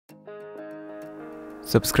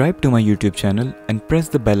Subscribe to my YouTube channel and press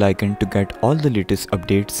the bell icon to get all the latest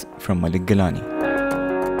updates from Malik Gillani.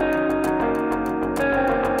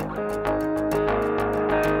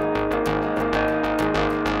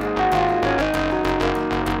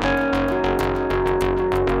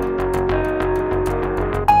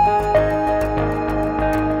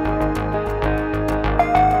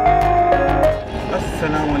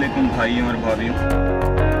 अस्सलाम वालेकुम भाइयों और भाभियों।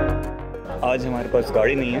 आज हमारे पास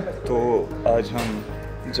गाड़ी नहीं है तो आज हम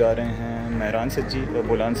जा रहे हैं मेहरान सज्जी और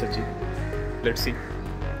बोलान सज्जी। Let's see.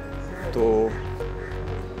 तो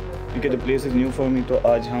क्योंकि the place is new for me तो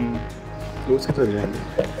आज हम क्लोज की तरफ जाएंगे।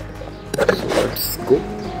 Let's go.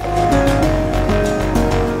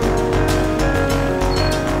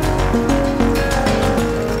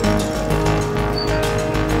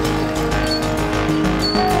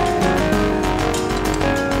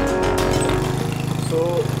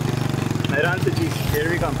 मेहरान से जी डेढ़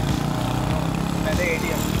भी कम पहले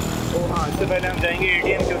ATM। तो हाँ, इससे पहले हम जाएंगे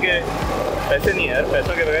ATM क्योंकि पैसे नहीं है यार,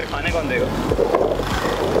 पैसों के बगैर खाने कौन देगा।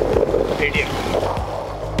 ATM।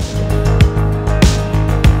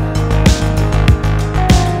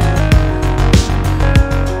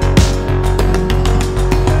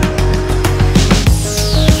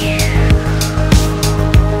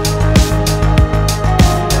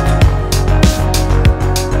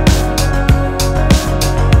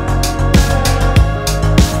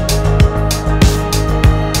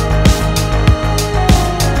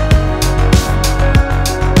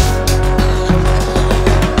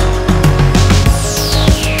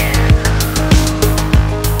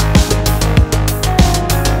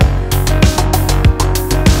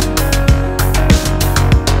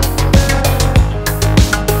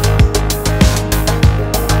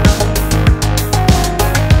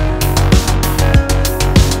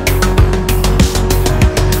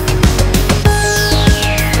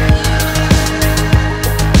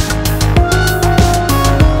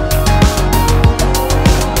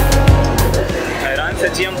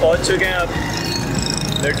 जी हम पहुंच चुके हैं। अब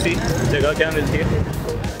लेट्स सी जगह क्या मिलती है।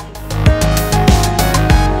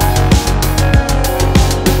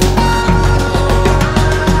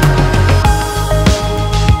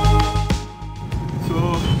 So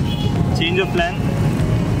change of plan.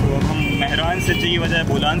 तो हम मेहरान सज्जी की बजाय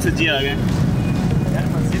बोलान सज्जी आ गए।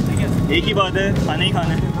 एक ही बात है, खाना ही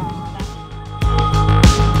खाना है।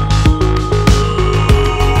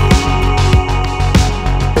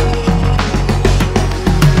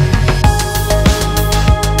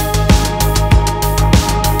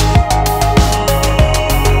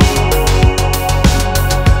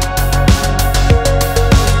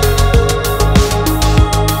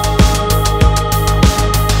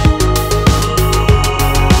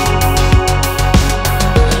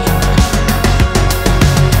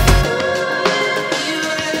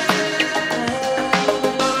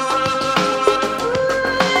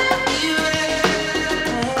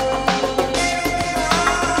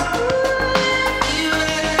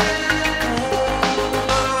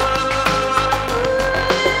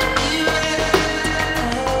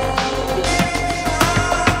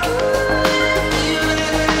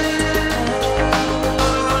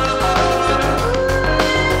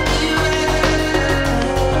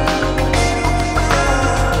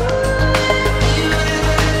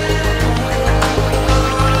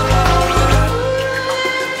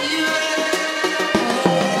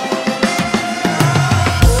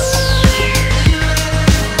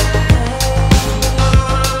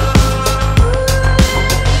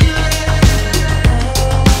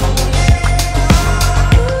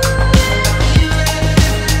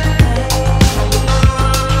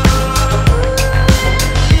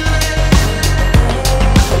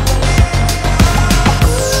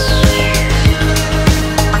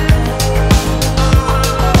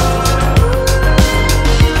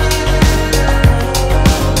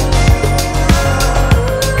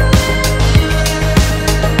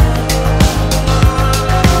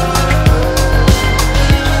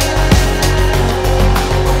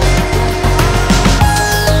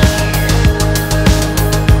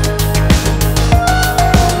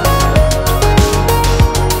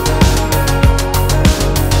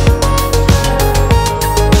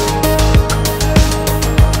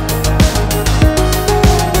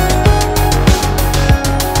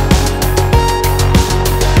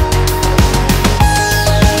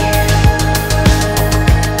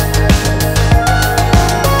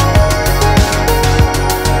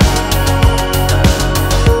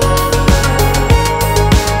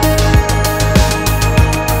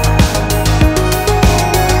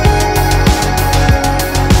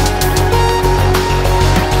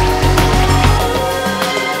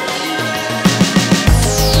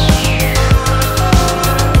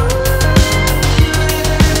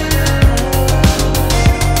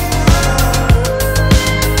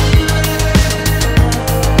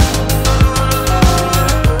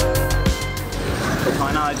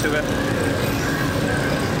 है।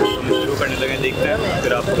 हम शुरू करने लगे, देखते हैं,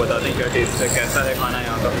 फिर आपको बताते हैं क्या टेस्ट है, कैसा है खाना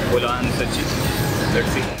यहाँ का। बोलान सज्जी,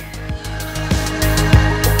 let's see.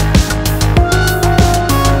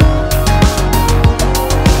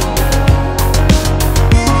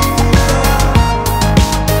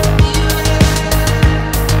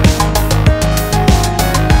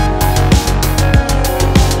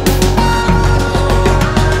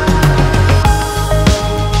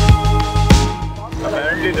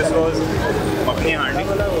 This was makhani हांडी,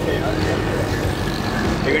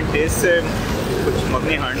 लेकिन टेस्ट से कुछ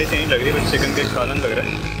मखनी हांडी से नहीं लग रही, बस चिकन के सालन लग रहा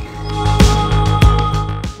है।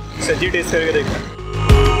 सज्जी टेस्ट करके देखते हैं।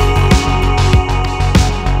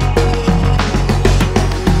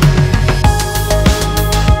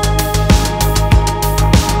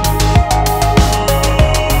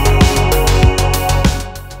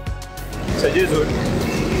 सज्जी is good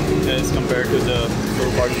as compare to the so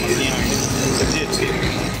called makhani हांडी। सब्जी अच्छी है।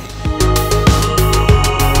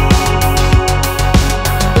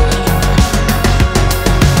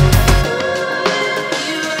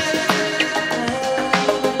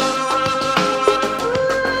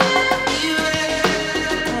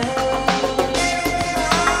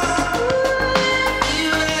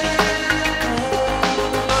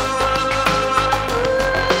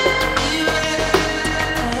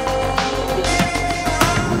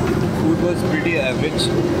 Pretty average.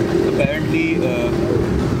 Apparently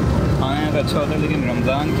खाना यहाँ का अच्छा होता है, लेकिन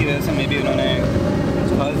रमज़ान की वजह से मे भी उन्होंने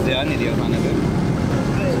खास ध्यान नहीं दिया खाने पे।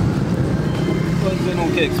 बस एन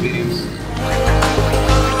ओके एक्सपीरियंस।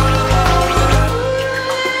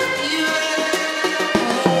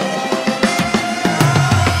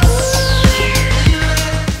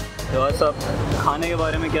 तो साहब, खाने के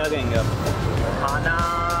बारे में क्या कहेंगे आप? खाना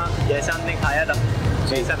जैसा हमने खाया था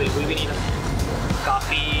वैसा बिल्कुल भी नहीं था।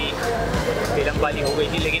 काफ़ी फिल्म वाली हो गई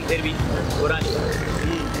थी, लेकिन फिर भी बुरा नहीं,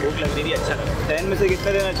 भूख लग रही थी, अच्छा लगा। 10 में से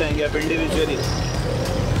कितना देना चाहेंगे आप इंडिविजुअली?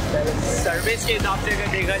 सर्विस के हिसाब से अगर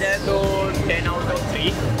देखा जाए तो 10 आउट ऑफ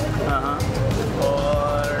 3। हाँ।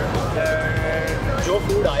 और जो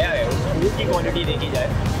फूड आया है उस फूड की क्वालिटी देखी जाए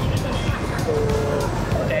तो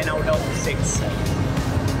 10 आउट ऑफ 6।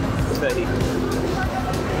 सही।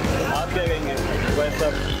 आप क्या कहेंगे वैसा?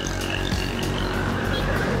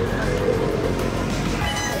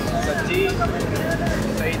 सब्जी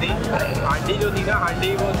सही थी। हांडी जो थी ना, हांडी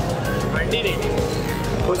नहीं थी,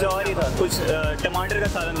 कुछ और ही था, कुछ टमाटर का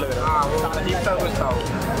सालन लग रहा। हाँ, वो अजीब सा कुछ था वो।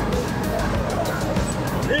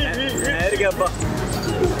 नहर के अब्बा।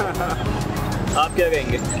 आप क्या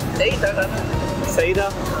कहेंगे? सही था। सही था,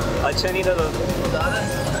 अच्छा नहीं था तो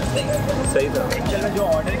सही था। एक्चुअल में जो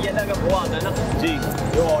ऑर्डर किया था अगर वो आता ना जी,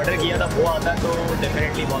 जो ऑर्डर किया था वो आता तो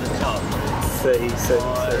डेफिनेटली बहुत अच्छा होता। सही।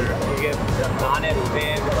 और ठीक है, रमज़ान है, रुपये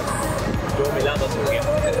बस जो मिला बस हो गया।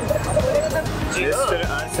 मिस्टर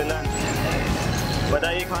अरसलान,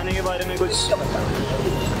 बताइए खाने के बारे में कुछ।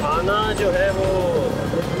 खाना जो है वो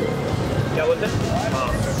क्या बोलते हैं? हाँ,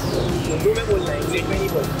 उर्दू में बोलना है, इंग्लिश में नहीं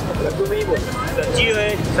बोलना, उर्दू में ही बोलना।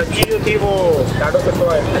 सब्जी जो थी वो टाटो कटो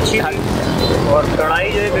है, अच्छी थी। और कढ़ाई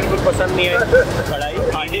जो है बिल्कुल पसंद नहीं है।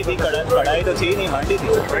 हांडी थी, कढ़ाई तो थी नहीं, हांडी थी।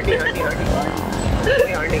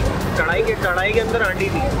 हांडी कढ़ाई के अंदर हांडी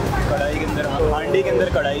थी। कढ़ाई के अंदर हांडी के अंदर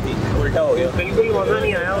कढ़ाई थी, उल्टा हो गया। बिल्कुल मज़ा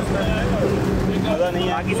नहीं आया उसमें, मज़ा नहीं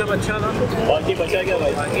आया। बाकी सब अच्छा था। बाकी बचा क्या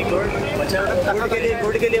भाई? बाकी बचा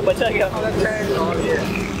गुड़ के लिए बचा क्या?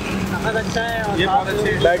 अच्छा है, ये बहुत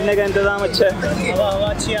अच्छे, बैठने का इंतज़ाम अच्छा है। हवा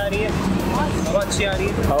अच्छी आ रही है, हवा अच्छी आ रही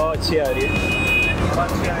है।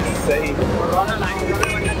 सही।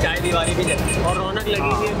 चाय दीवारी भी जाए और रौनक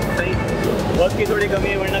लगी थी। सही, वक्त की थोड़ी कमी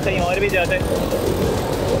है, वरना कहीं और भी जाते हैं।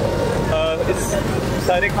 इस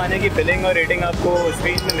सारे खाने की बिलिंग और रेटिंग आपको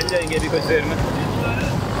स्क्रीन में मिल जाएंगे अभी कुछ देर में।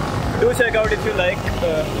 Do check out if you like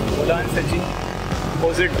Bolan Sajji,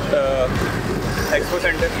 opposite expo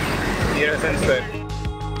centre near Hasan square.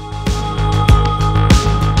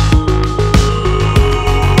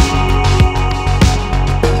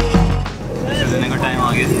 चलने का टाइम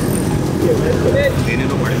आ गया, देने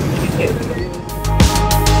तो पड़ेगा।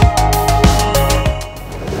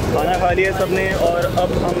 खाना खा लिया सबने और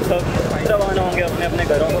अब हम सब रवाना होंगे अपने अपने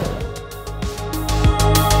घरों को।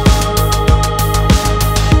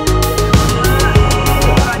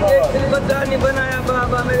 नहीं बनाया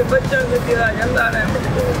बाबा, मेरे बच्चों से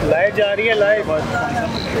लाइट जा रही है, लाइट।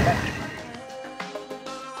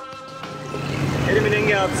 फिर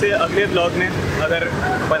मिलेंगे आपसे अगले ब्लॉग में अगर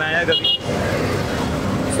बनाया कभी।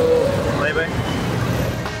 सो बाय बाय।